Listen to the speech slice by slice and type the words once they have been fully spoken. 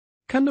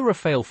Can the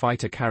Rafale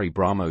fighter carry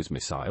BrahMos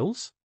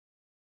missiles?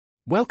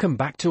 Welcome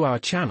back to our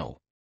channel.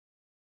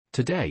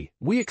 Today,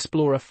 we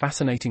explore a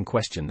fascinating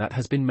question that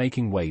has been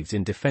making waves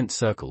in defense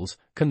circles.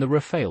 Can the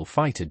Rafale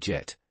fighter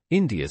jet,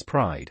 India's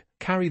pride,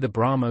 carry the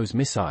BrahMos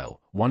missile,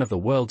 one of the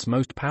world's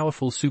most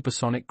powerful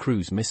supersonic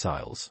cruise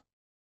missiles?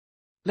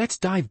 Let's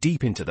dive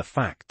deep into the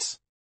facts.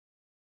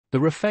 The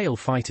Rafale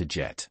fighter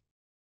jet.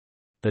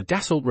 The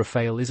Dassault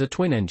Rafale is a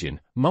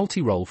twin-engine,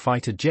 multi-role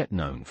fighter jet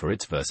known for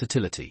its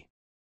versatility.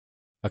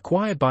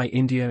 Acquired by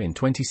India in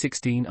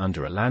 2016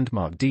 under a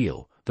landmark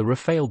deal, the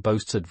Rafale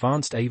boasts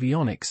advanced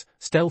avionics,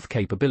 stealth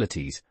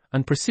capabilities,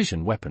 and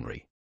precision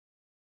weaponry.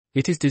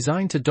 It is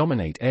designed to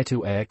dominate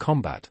air-to-air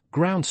combat,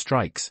 ground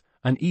strikes,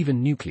 and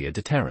even nuclear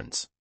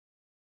deterrence.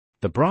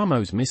 The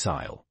BrahMos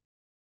Missile.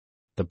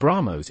 The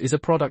BrahMos is a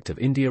product of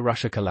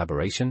India-Russia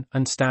collaboration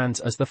and stands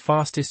as the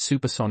fastest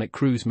supersonic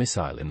cruise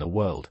missile in the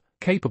world,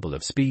 capable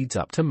of speeds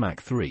up to Mach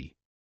 3.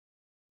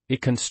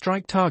 It can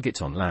strike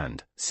targets on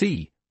land,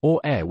 sea, or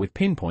air with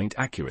pinpoint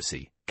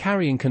accuracy,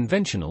 carrying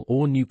conventional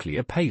or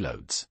nuclear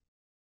payloads.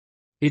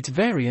 Its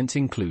variants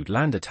include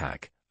land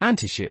attack,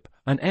 anti-ship,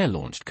 and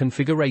air-launched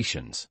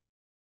configurations.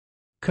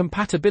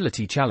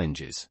 Compatibility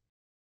challenges.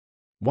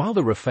 While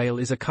the Rafale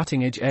is a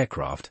cutting-edge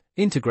aircraft,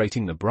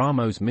 integrating the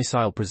BrahMos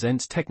missile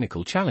presents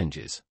technical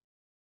challenges.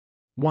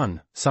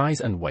 1.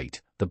 Size and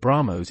weight. The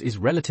BrahMos is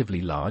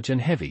relatively large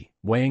and heavy,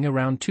 weighing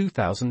around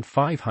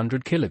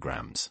 2,500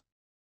 kilograms.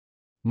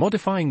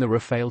 Modifying the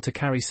Rafale to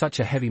carry such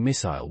a heavy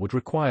missile would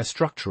require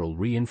structural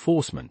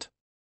reinforcement.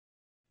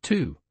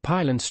 2.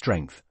 Pylon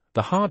strength.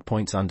 The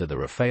hardpoints under the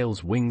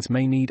Rafale's wings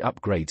may need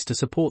upgrades to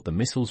support the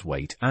missile's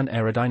weight and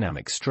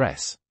aerodynamic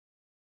stress.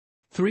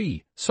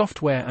 3.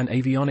 Software and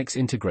avionics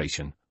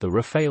integration. The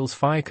Rafale's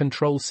fire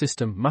control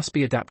system must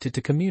be adapted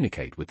to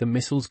communicate with the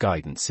missile's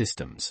guidance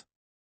systems.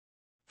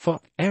 4.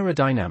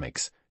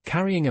 Aerodynamics.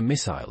 Carrying a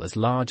missile as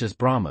large as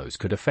BrahMos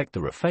could affect the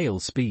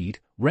Rafale's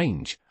speed,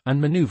 range,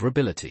 and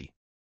maneuverability.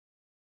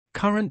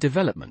 Current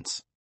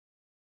developments.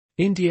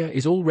 India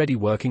is already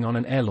working on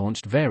an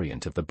air-launched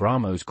variant of the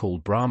BrahMos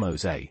called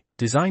BrahMos A,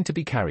 designed to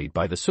be carried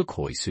by the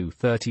Sukhoi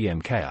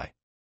Su-30 Mki.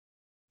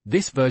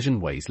 This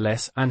version weighs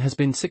less and has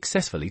been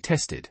successfully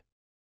tested.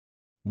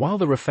 While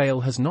the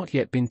Rafale has not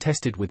yet been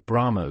tested with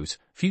BrahMos,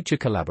 future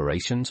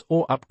collaborations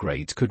or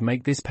upgrades could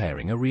make this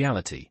pairing a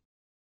reality.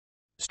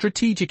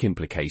 Strategic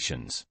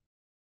implications.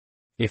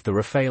 If the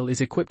Rafale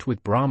is equipped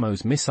with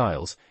BrahMos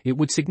missiles, it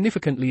would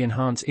significantly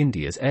enhance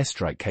India's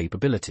airstrike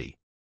capability.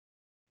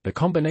 The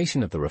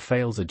combination of the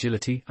Rafale's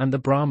agility and the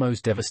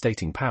BrahMos'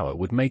 devastating power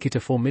would make it a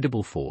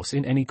formidable force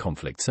in any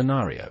conflict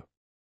scenario.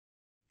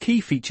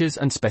 Key features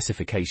and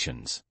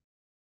specifications.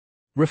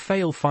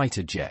 Rafale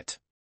fighter jet.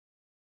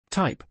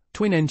 Type: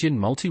 twin-engine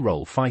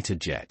multi-role fighter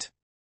jet.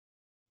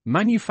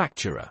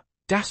 Manufacturer: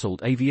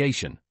 Dassault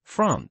Aviation,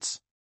 France.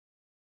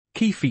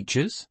 Key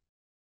features: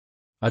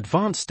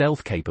 advanced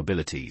stealth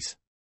capabilities.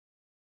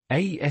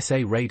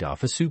 AESA radar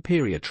for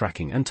superior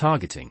tracking and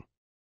targeting.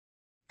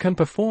 Can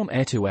perform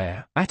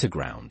air-to-air,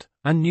 air-to-ground,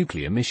 and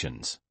nuclear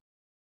missions.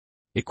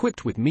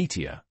 Equipped with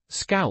Meteor,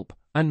 Scalp,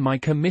 and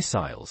Mica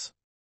missiles.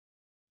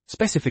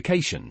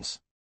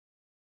 Specifications.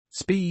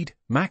 Speed: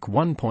 Mach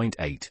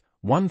 1.8,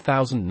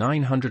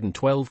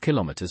 1,912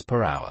 km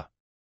per hour.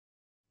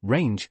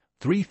 Range: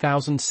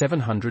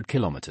 3,700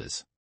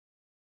 km.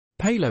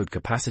 Payload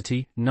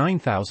capacity: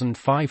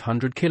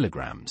 9,500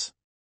 kilograms.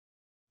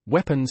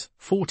 Weapons: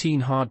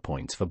 14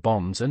 hardpoints for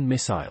bombs and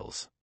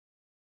missiles.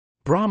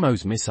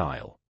 BrahMos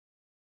Missile.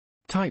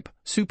 Type: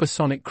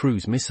 supersonic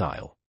cruise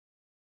missile.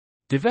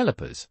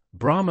 Developers: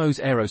 BrahMos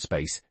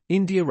Aerospace,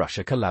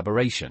 India-Russia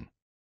collaboration.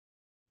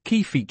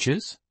 Key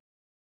features: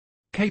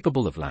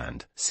 capable of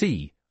land,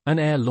 sea, and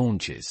air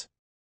launches.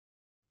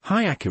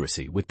 High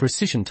accuracy with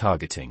precision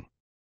targeting.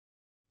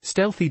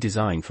 Stealthy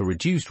design for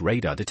reduced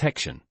radar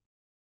detection.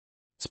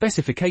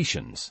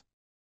 Specifications.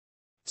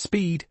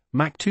 Speed: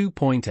 Mach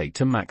 2.8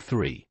 to Mach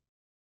 3.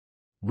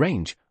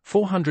 Range: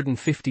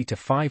 450 to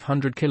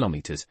 500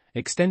 km,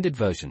 extended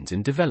versions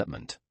in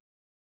development.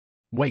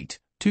 Weight: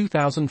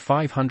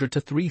 2,500 to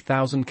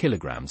 3,000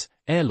 kg,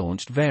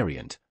 air-launched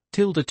variant,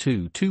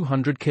 ~2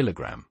 200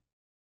 kg.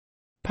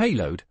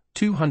 Payload: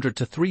 200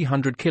 to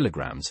 300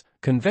 kg,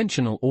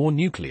 conventional or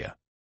nuclear.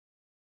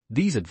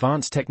 These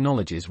advanced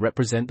technologies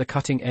represent the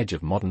cutting edge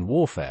of modern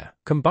warfare,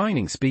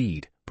 combining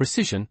speed,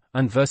 precision,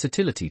 and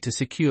versatility to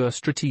secure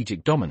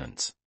strategic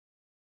dominance.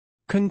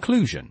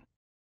 Conclusion.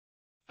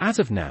 As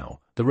of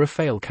now, the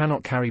Rafale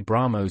cannot carry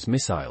BrahMos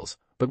missiles,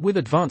 but with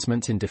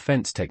advancements in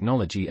defense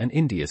technology and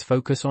India's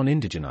focus on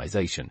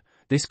indigenization,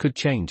 this could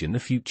change in the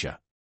future.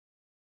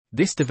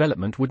 This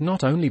development would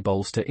not only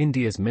bolster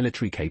India's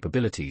military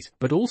capabilities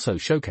but also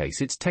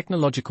showcase its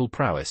technological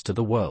prowess to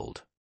the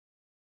world.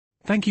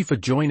 Thank you for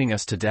joining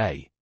us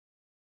today.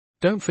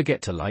 Don't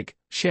forget to like,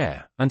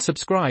 share, and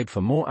subscribe for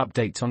more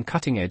updates on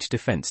cutting-edge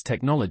defense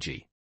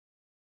technology.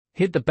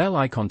 Hit the bell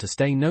icon to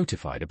stay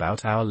notified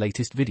about our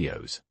latest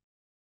videos.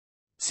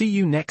 See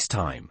you next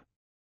time.